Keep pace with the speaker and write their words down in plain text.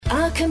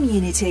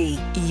community,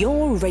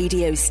 your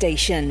radio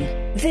station.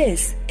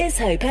 This is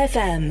Hope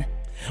FM.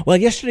 Well,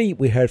 yesterday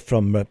we heard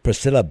from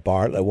Priscilla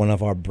Bartlett, one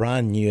of our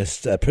brand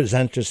newest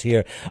presenters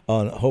here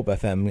on Hope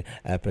FM,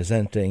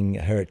 presenting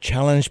her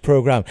challenge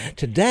programme.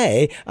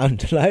 Today, I'm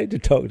delighted to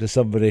talk to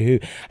somebody who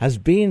has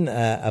been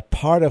a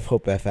part of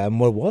Hope FM,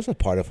 well, was a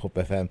part of Hope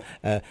FM,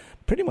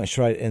 pretty much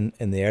right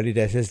in the early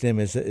days. His name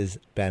is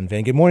Ben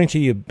Vane. Good morning to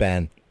you,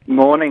 Ben.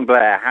 Morning,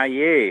 Blair. How are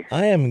you?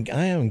 I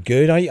am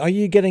good. Are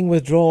you getting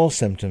withdrawal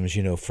symptoms,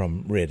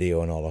 from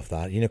radio and all of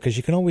that? Because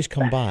you can always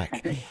come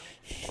back.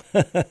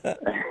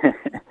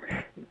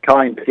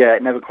 Kind of, yeah.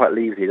 It never quite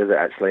leaves you, does it,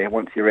 actually?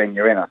 Once you're in,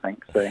 I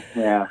think. So,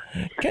 yeah.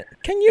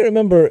 Can you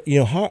remember,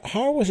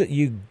 how was it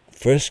you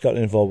first got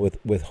involved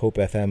with Hope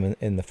FM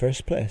in the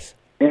first place?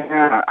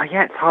 Yeah,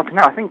 it's hard to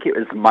know. I think it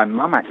was my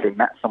mum actually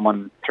met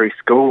someone through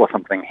school or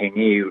something who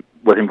knew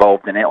was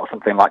involved in it or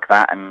something like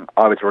that, and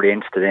I was really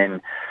interested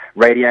in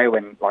radio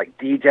and like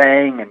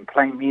DJing and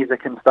playing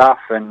music and stuff,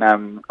 and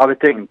I was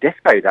doing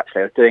discos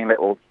actually. I was doing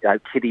little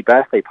kiddie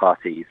birthday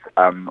parties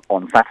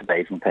on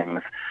Saturdays and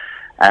things,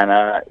 and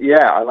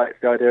I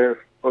liked the idea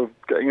of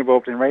getting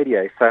involved in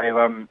radio. So I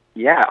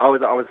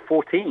was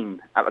 14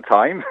 at the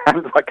time,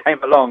 and I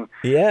came along.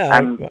 Yeah,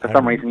 and for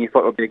some reason you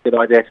thought it would be a good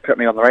idea to put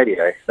me on the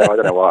radio. So I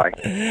don't know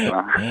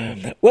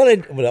why.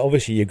 Well,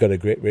 obviously you've got a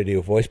great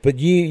radio voice, but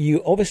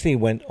you obviously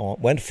went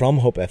from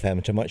Hope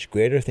FM to much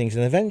greater things,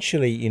 and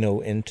eventually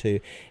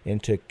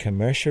into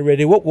commercial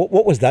radio.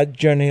 What was that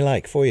journey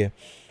like for you?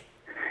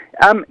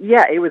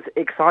 It was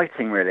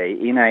exciting, really.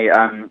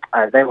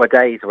 There were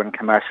days when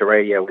commercial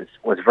radio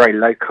was very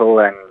local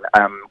and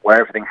where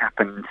everything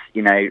happened,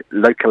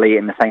 locally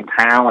in the same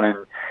town.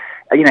 And,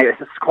 it's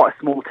just quite a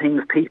small team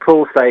of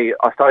people. So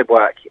I started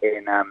work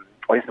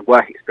a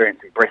work experience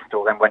in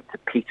Bristol, then went to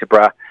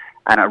Peterborough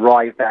and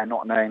arrived there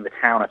not knowing the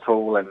town at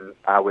all. And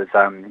I was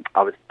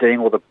doing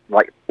all the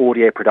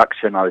audio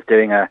production. I was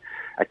doing a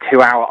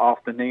 2-hour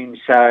afternoon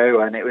show,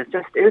 and it was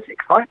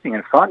exciting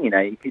and fun.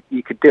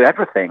 You could do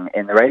everything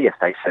in the radio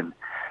station.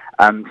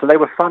 So they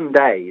were fun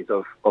days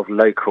of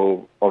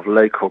local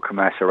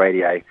commercial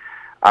radio.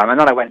 And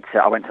then I went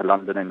to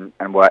London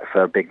and worked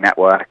for a big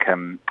network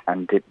and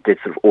did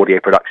sort of audio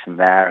production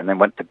there, and then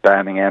went to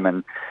Birmingham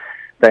and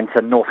then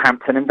to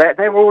Northampton, and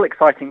they were all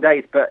exciting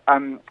days. But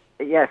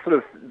sort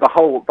of the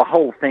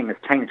whole thing has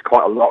changed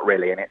quite a lot,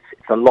 really, and it's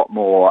a lot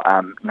more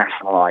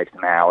nationalised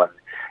now. And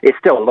it's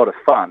still a lot of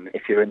fun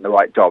if you're in the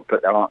right job,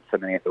 but there aren't so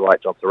many of the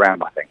right jobs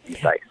around, I think, these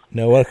days.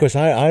 No, well, of course,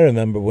 I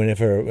remember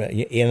whenever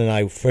Ian and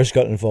I first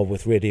got involved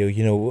with radio,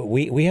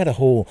 we had a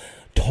whole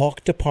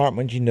talk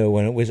department,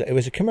 when it was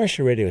a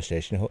commercial radio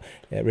station,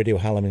 Radio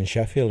Hallam in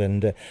Sheffield,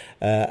 and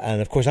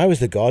of course I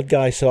was the God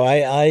guy, so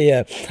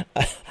I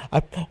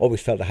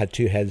always felt I had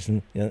 2 heads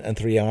and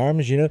 3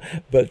 arms,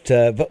 but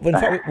in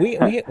fact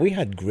we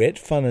had great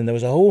fun, and there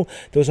was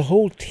a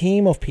whole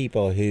team of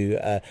people who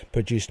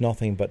produced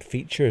nothing but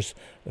features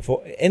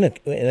in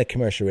a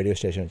commercial radio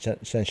station,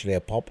 essentially a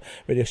pop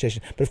radio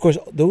station. But of course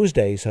those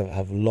days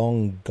have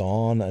long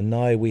gone, and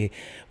now we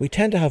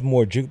tend to have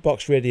more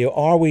jukebox radio,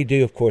 or we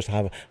do of course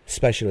have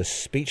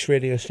specialist speech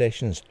radio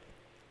stations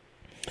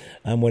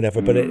and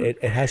whatever. But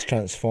it has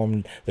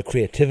transformed the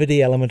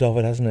creativity element of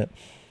it, hasn't it?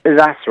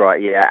 That's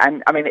right, yeah.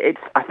 And I mean,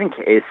 I think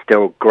it is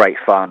still great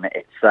fun.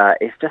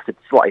 It's just a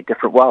slightly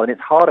different world, and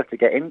it's harder to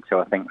get into,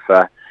 I think,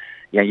 for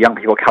young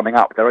people coming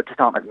up. There just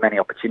aren't as many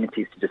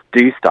opportunities to just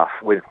do stuff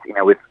with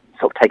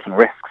sort of taking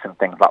risks and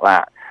things like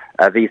that.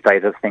 These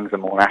days, as things are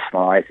more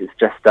nationalised, it's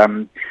just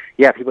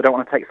people don't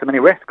want to take so many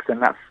risks,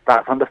 and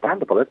that's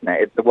understandable, isn't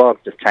it? The world's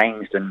just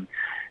changed, and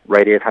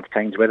radio's had to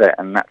change with it,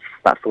 and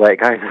that's the way it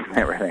goes, isn't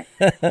it,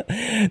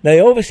 really?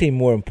 Now, obviously,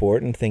 more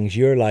important things,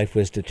 your life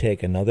was to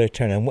take another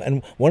turn,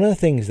 and one of the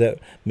things that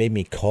made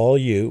me call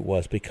you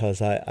was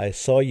because I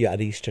saw you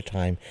at Easter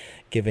time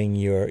giving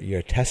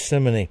your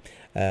testimony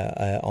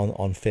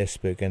on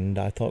Facebook, and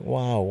I thought,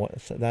 wow,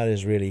 that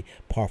is really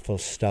powerful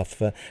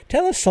stuff.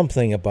 Tell us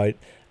something about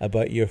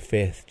your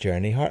faith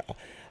journey. I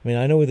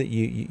know that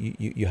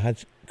you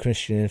had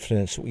Christian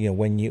influence,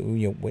 when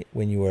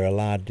you were a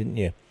lad, didn't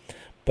you?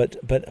 But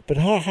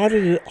how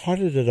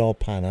did it all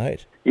pan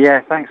out?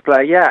 Yeah, thanks,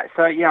 Blair. Yeah,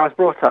 so I was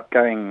brought up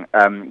going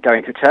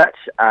to church,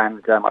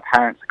 and my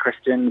parents are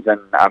Christians,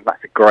 and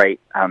that's a great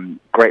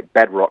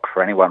bedrock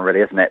for anyone,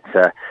 really, isn't it?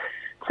 To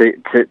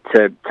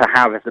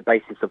have as the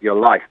basis of your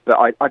life. But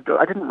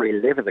I didn't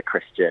really live as a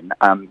Christian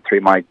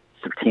through my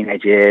sort of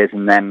teenage years,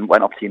 and then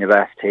went off to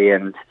university,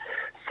 and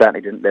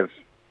certainly didn't live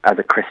as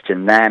a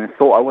Christian then.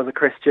 Thought I was a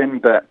Christian,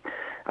 but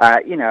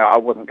I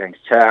wasn't going to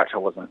church. I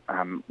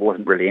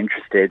wasn't really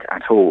interested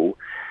at all.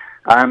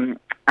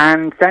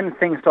 And then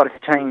things started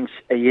to change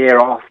a year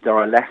after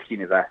I left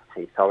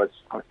university. So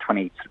I was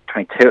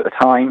 22 at the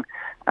time,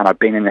 and I'd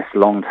been in this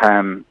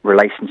long-term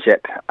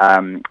relationship,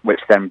 which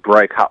then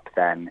broke up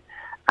then.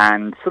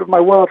 And sort of my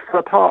world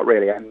fell apart,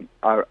 really. And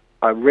I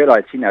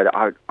realised,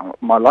 that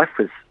my life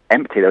was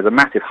empty. There was a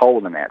massive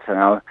hole in it, and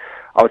I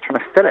was trying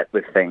to fill it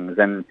with things,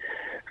 and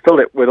fill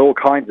it with all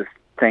kinds of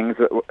things,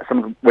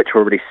 some of which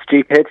were really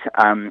stupid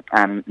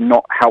and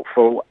not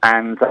helpful,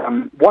 and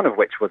one of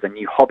which was a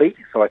new hobby.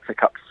 So I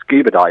took up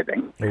scuba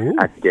diving, Ooh.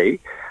 as you do,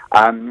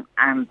 and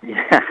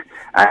yeah,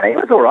 it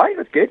was all right. It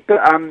was good, but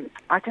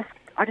I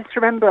just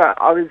remember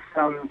I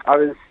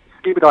was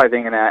scuba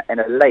diving in a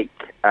lake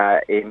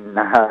in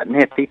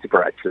near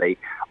Peterborough, actually,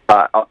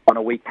 on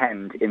a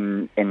weekend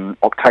in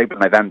October,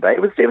 November.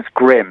 It was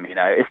grim, you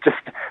know. It's just,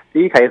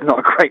 the UK is not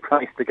a great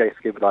place to go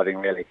scuba diving,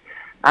 really.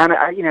 And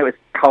you know, it was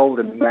cold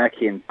and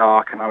murky and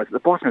dark, and I was at the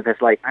bottom of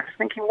this lake. And I was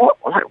thinking,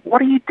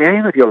 what are you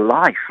doing with your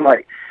life?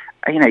 Like,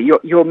 you know,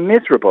 you're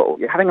miserable.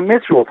 You're having a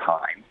miserable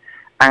time,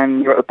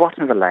 and you're at the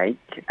bottom of the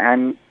lake.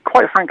 And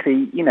quite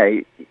frankly, you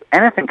know,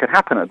 anything could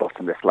happen at the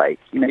bottom of this lake.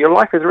 You know, your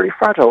life is really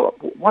fragile.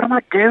 What am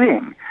I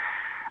doing?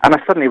 And I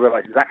suddenly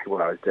realised exactly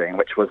what I was doing,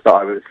 which was that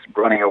I was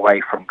running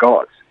away from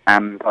God,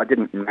 and I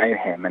didn't know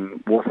Him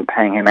and wasn't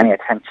paying Him any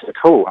attention at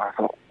all. And I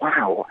thought,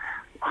 wow,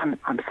 I'm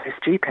so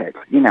stupid.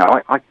 You know,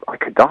 I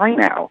could die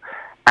now,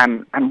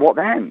 and what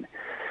then?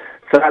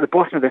 So at the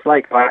bottom of this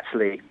lake,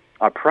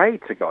 I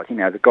prayed to God. You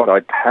know, the God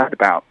I'd heard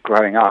about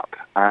growing up,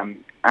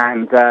 and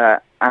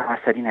I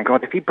said, you know,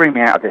 God, if you bring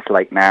me out of this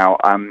lake now,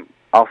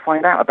 I'll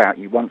find out about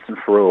you once and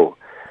for all.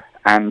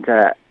 And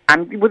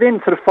within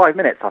sort of 5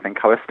 minutes, I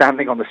think I was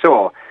standing on the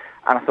shore,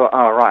 and I thought,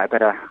 oh right,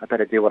 I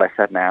better do what I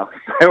said now.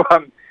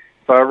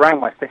 So I rang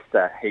my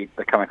sister, who'd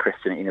become a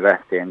Christian at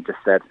university, and just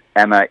said,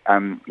 Emma,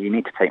 you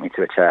need to take me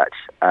to a church.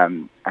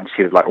 And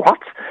she was like, what?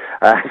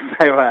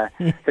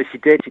 So she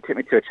did. She took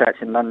me to a church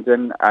in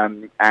London,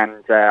 and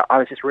I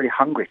was just really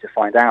hungry to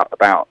find out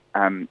about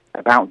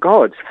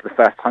God for the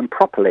first time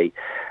properly.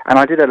 And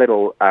I did a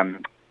little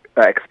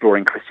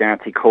exploring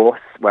Christianity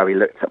course where we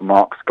looked at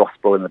Mark's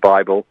Gospel in the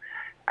Bible.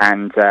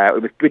 And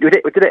we did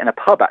it in a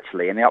pub,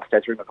 actually, in the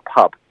upstairs room of a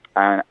pub.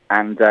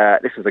 And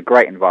this was a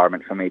great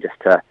environment for me just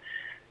to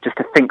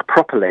think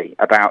properly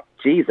about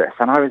Jesus.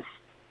 And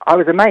I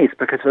was amazed,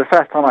 because for the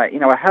first time I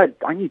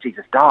knew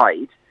Jesus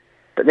died,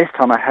 but this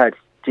time I heard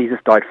Jesus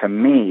died for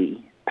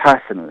me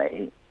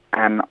personally,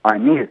 and I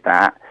needed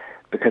that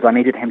because I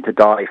needed Him to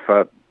die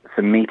for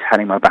me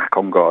turning my back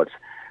on God.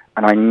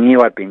 And I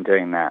knew I'd been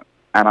doing that,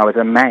 and I was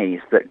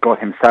amazed that God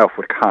Himself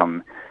would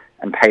come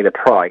and pay the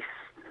price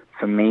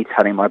for me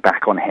turning my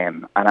back on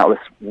Him. And that was,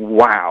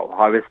 wow,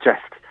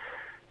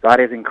 that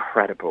is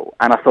incredible.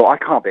 And I thought, I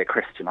can't be a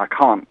Christian. I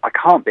can't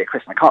be a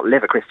Christian. I can't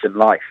live a Christian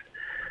life.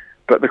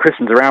 But the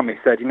Christians around me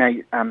said, you know,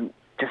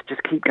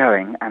 just keep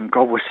going, and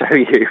God will show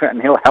you,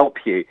 and He'll help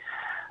you.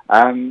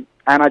 And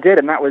I did,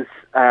 and that was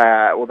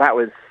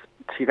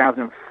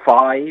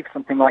 2005,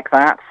 something like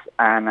that.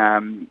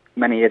 And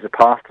many years have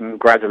passed, and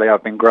gradually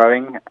I've been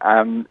growing,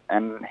 and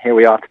here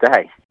we are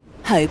today.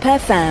 Hope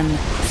FM,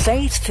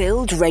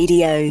 faith-filled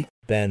radio.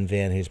 Ben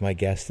Vane, who's my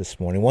guest this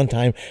morning,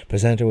 one-time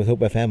presenter with Hope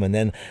FM, and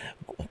then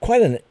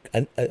quite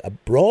a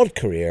broad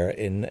career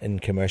in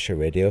commercial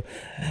radio,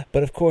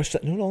 but of course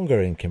no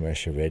longer in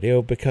commercial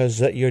radio,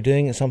 because you're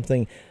doing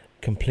something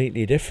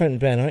completely different,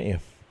 Ben, aren't you?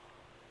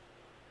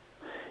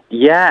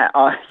 Yeah,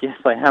 yes,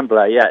 I am,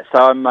 Blair. Yeah,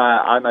 so I'm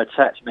a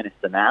church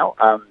minister now,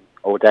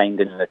 ordained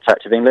in the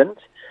Church of England,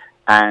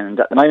 and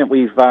at the moment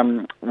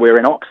we're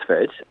in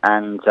Oxford,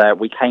 and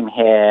we came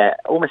here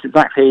almost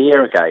exactly a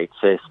year ago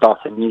to start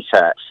a new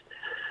church.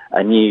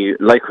 A new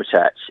local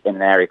church in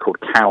an area called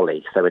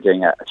Cowley. So we're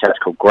doing a church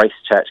called Grace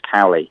Church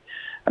Cowley,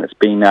 and it's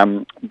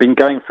been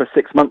going for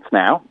 6 months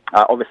now.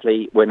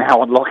 Obviously, we're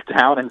now on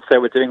lockdown, and so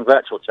we're doing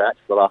virtual church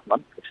for the last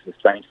month, which is a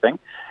strange thing.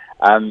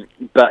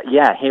 But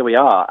yeah, here we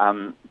are,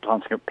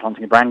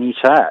 planting a brand new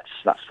church.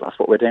 That's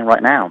what we're doing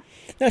right now.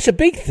 That's a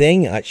big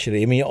thing,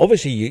 actually. I mean,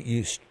 obviously,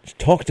 you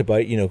talked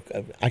about, you know,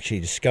 actually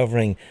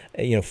discovering,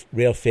 you know,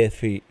 real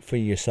faith for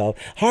yourself.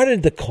 How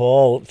did the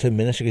call to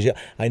ministry? Because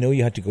I know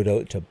you had to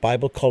go to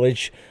Bible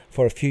college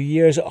for a few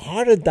years.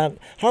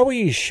 How were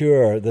you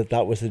sure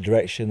that was the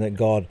direction that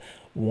God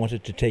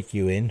wanted to take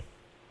you in?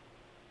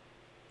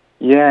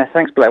 Yeah,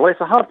 thanks, Blair. Well,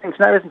 it's a hard thing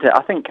to know, isn't it?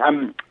 I think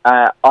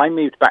I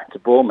moved back to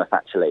Bournemouth,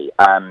 actually,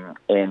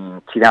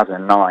 in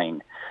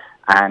 2009.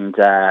 And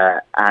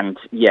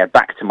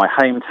back to my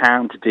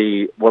hometown to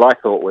do what I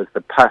thought was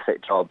the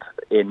perfect job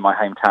in my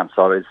hometown.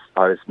 So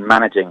I was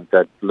managing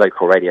the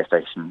local radio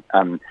station,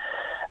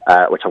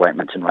 which I won't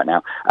mention right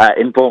now,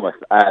 in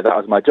Bournemouth. That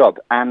was my job,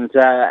 and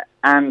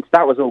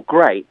that was all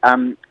great.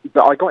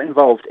 But I got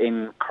involved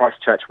in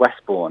Christchurch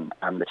Westbourne,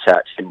 the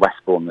church in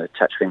Westbourne, the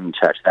Church of England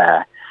church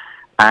there,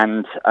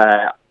 and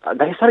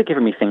they started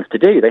giving me things to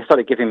do. They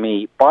started giving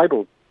me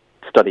Bible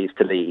studies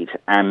to lead,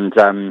 and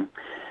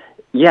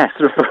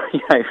sort of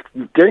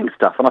doing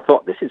stuff. And I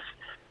thought, this is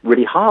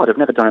really hard. I've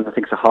never done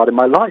anything so hard in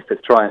my life as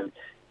try and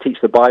teach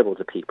the Bible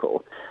to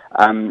people.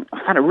 I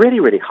found it really,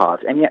 really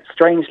hard. And yet,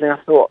 strangely, I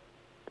thought,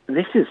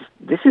 this is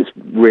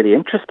really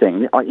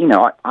interesting.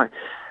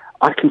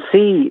 I can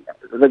see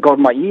that God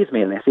might use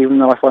me in this, even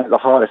though I find it the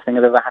hardest thing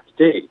I've ever had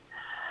to do.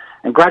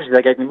 And gradually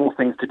they gave me more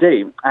things to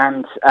do.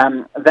 And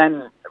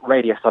then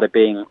radio started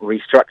being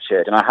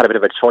restructured, and I had a bit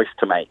of a choice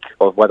to make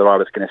of whether I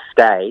was going to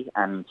stay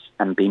and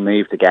be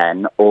moved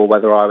again, or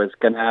whether I was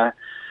going to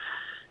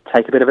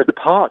take a bit of a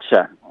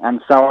departure.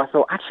 And so I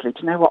thought, actually,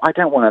 do you know what? I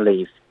don't want to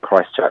leave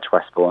Christ Church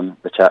Westbourne,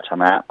 the church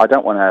I'm at. I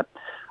don't want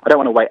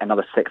to wait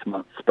another 6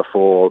 months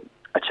before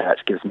a church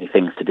gives me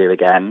things to do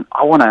again.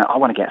 I want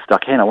to get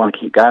stuck in. I want to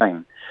keep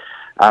going.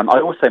 I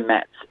also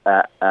met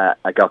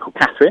a girl called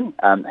Catherine,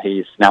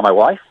 who's now my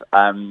wife,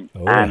 and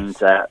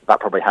that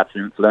probably had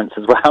some influence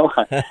as well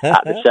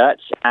at the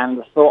church.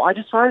 And I thought, I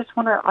just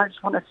want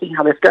to see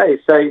how this goes.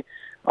 So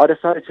I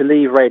decided to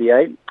leave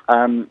radio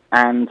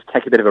and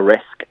take a bit of a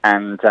risk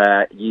and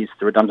use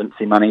the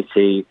redundancy money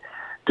to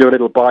do a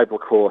little Bible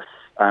course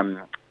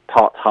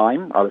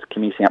part-time. I was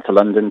commuting up to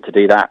London to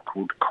do that,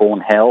 called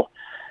Cornhill,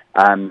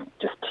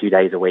 just 2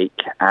 days a week,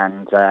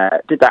 and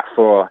did that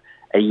for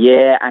a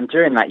year. And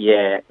during that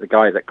year, the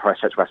guys at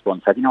Christ Church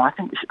Westbourne said, I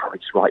think we should probably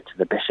just write to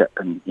the bishop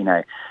and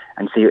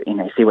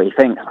see what he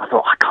thinks. And I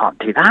thought, I can't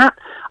do that.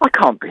 I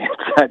can't be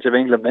a Church of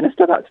England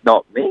minister. That's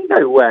not me.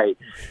 No way.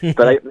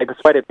 But they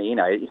persuaded me.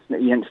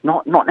 It's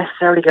not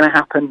necessarily going to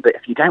happen. But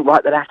if you don't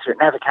write the letter, it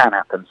never can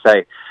happen. So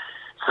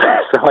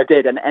I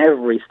did, and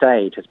every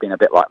stage has been a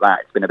bit like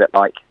that. It's been a bit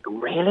like,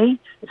 really?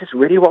 Is this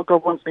really what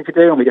God wants me to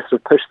do? And we just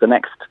sort of push the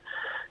next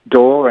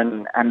door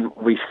and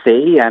we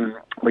see, and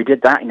we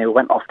did that. We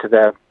went off to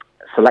the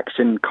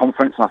selection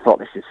conference, and I thought,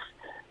 this is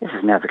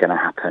never going to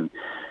happen.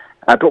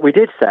 But we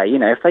did say,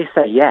 if they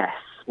say yes,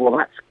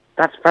 well,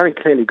 that's very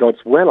clearly God's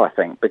will, I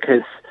think,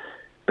 because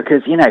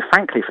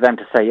frankly, for them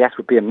to say yes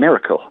would be a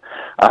miracle.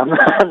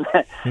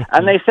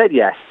 And they said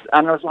yes,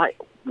 and I was like,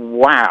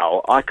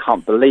 wow, I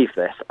can't believe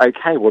this.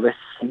 Okay, well, this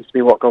seems to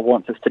be what God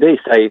wants us to do.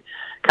 So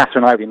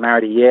Catherine and I have been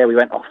married a year. We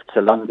went off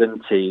to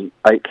London to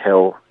Oak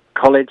Hill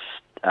College,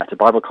 to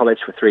Bible College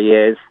for 3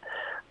 years.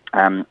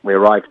 We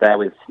arrived there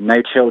with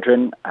no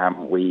children.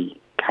 We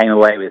came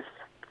away with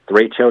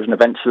 3 children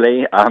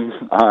eventually.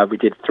 We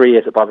did 3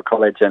 years at Bible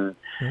College and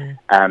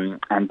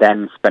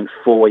then spent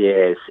 4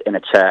 years in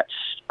a church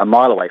a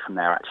mile away from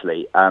there,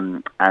 actually,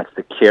 as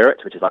the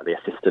curate, which is like the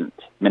assistant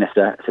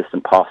minister,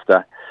 assistant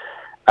pastor.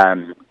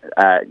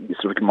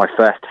 Sort of my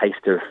first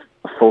taste of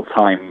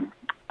full-time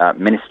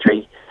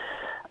ministry.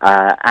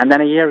 And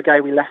then a year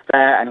ago, we left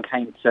there and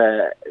came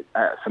for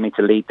me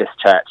to lead this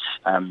church,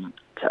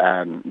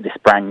 this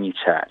brand new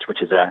church,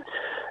 which is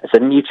it's a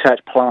new church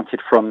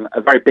planted from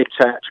a very big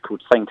church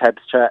called St.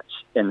 Ebbe's Church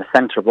in the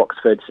centre of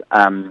Oxford.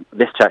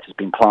 This church has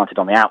been planted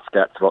on the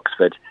outskirts of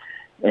Oxford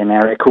in an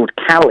area called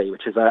Cowley,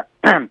 which is a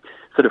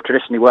sort of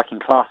traditionally working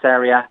class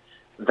area,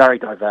 very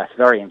diverse,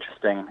 very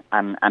interesting,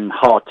 and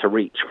hard to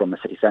reach from the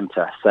city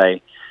centre.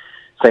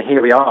 So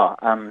here we are,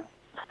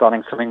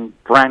 starting something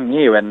brand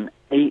new, and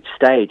each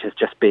stage has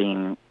just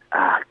been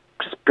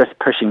just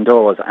pushing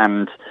doors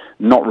and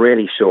not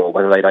really sure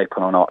whether they'd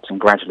open or not. And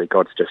gradually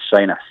God's just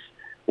shown us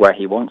where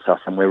he wants us,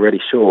 and we're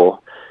really sure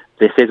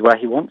this is where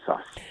he wants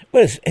us.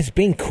 Well, it's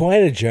been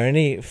quite a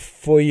journey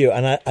for you,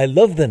 and I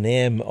love the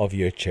name of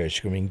your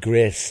church. I mean,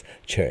 Grace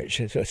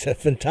Church. It's a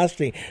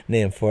fantastic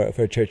name for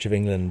a Church of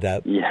England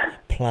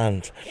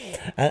plant.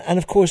 And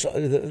of course,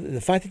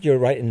 the fact that you're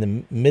right in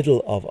the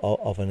middle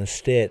of an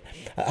estate.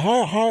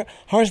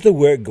 How's the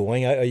work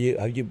going? Have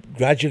you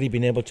gradually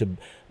been able to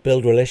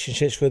build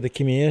relationships with the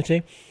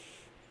community?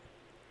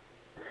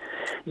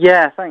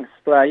 Yeah, thanks,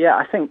 Blair. Yeah,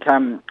 I think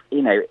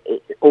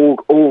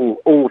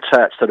all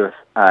church sort of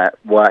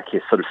work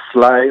is sort of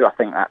slow. I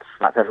think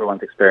that's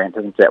everyone's experience,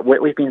 isn't it?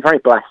 We've been very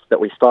blessed that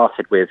we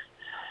started with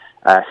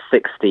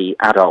 60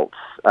 adults.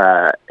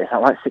 Is that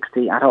right?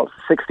 60 adults?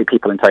 60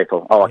 people in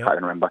total. Oh, I can't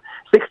even remember.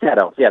 60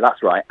 adults. Yeah,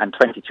 that's right, and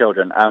 20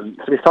 children.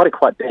 So we started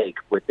quite big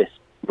with this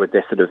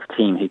sort of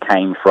team who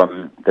came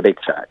from the big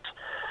church.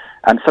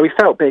 So we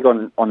felt big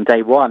on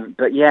day one.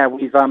 But yeah,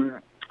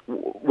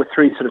 we're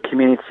through sort of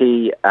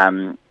community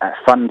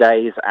fun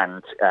days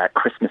and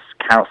Christmas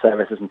carol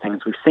services and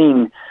things. We've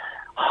seen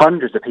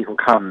hundreds of people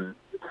come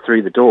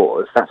through the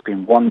doors. That's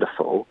been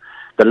wonderful.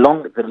 The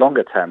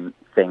longer term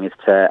thing is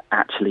to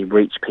actually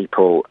reach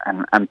people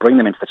and bring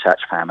them into the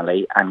church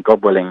family, and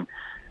God willing,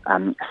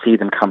 see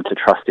them come to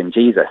trust in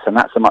Jesus. And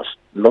that's a much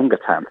longer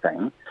term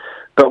thing.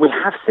 But we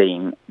have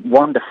seen,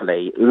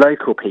 wonderfully,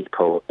 local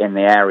people in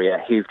the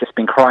area who've just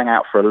been crying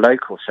out for a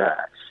local church.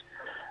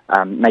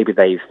 Maybe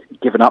they've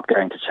given up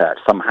going to church.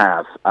 Some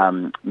have.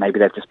 Maybe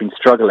they've just been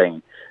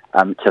struggling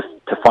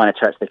to find a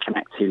church they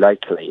connect to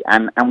locally.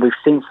 And we've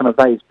seen some of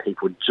those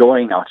people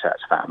join our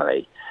church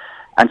family.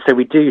 And so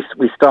we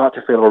start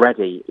to feel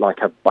already like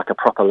a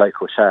proper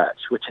local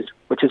church, which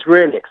is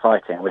really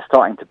exciting. We're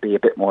starting to be a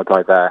bit more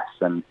diverse,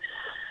 and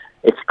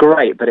it's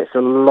great, but it's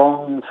a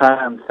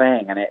long-term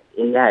thing, and it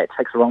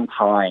takes a long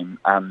time.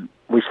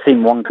 We've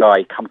seen one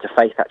guy come to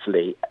faith,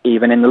 actually,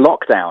 even in the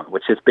lockdown,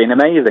 which has been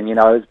amazing.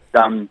 I was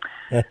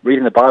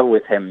reading the Bible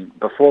with him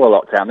before the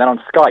lockdown. Then on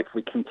Skype,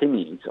 we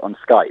continued on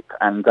Skype,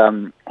 and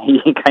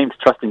he came to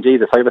trust in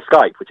Jesus over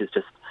Skype, which is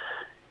just,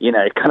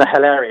 kind of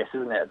hilarious,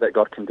 isn't it, that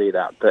God can do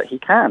that? But he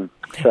can.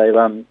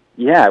 So,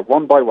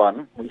 one by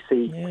one, we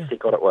see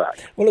God at work.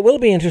 Well, it will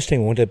be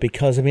interesting, won't it?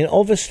 Because,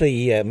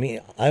 obviously,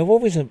 I've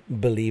always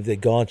believed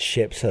that God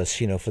shapes us,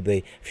 for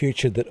the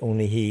future that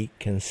only He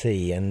can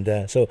see.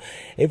 And so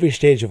every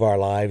stage of our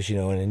lives,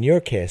 and in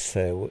your case,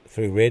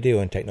 through radio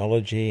and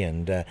technology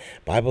and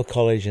Bible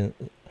college and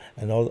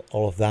all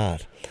of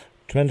that,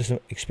 tremendous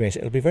experience.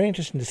 It'll be very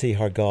interesting to see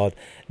how God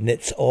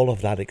knits all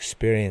of that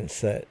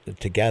experience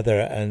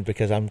together. And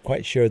because I'm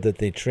quite sure that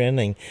the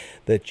training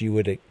that you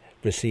would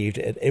received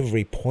at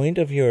every point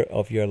of your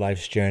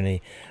life's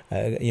journey,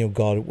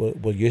 God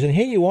will use. And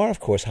here you are, of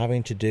course,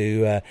 having to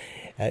do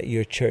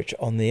your church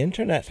on the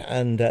internet,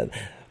 and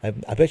I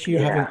bet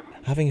you're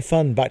having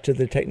fun back to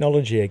the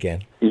technology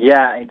again.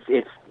 Yeah,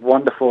 it's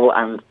wonderful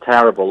and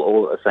terrible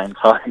all at the same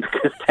time,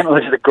 because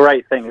technology is a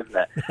great thing, isn't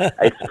it?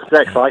 It's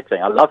so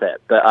exciting. I love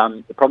it. But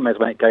the problem is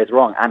when it goes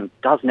wrong, and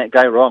doesn't it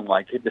go wrong?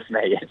 My goodness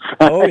me.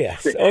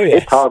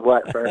 It's hard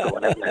work for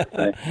everyone, isn't it?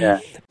 So,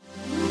 yeah.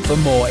 For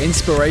more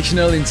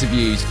inspirational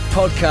interviews,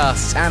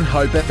 podcasts and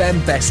Hope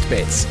FM Best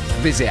Bits,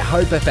 visit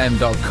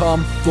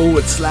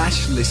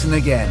hopefm.com/listen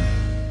again.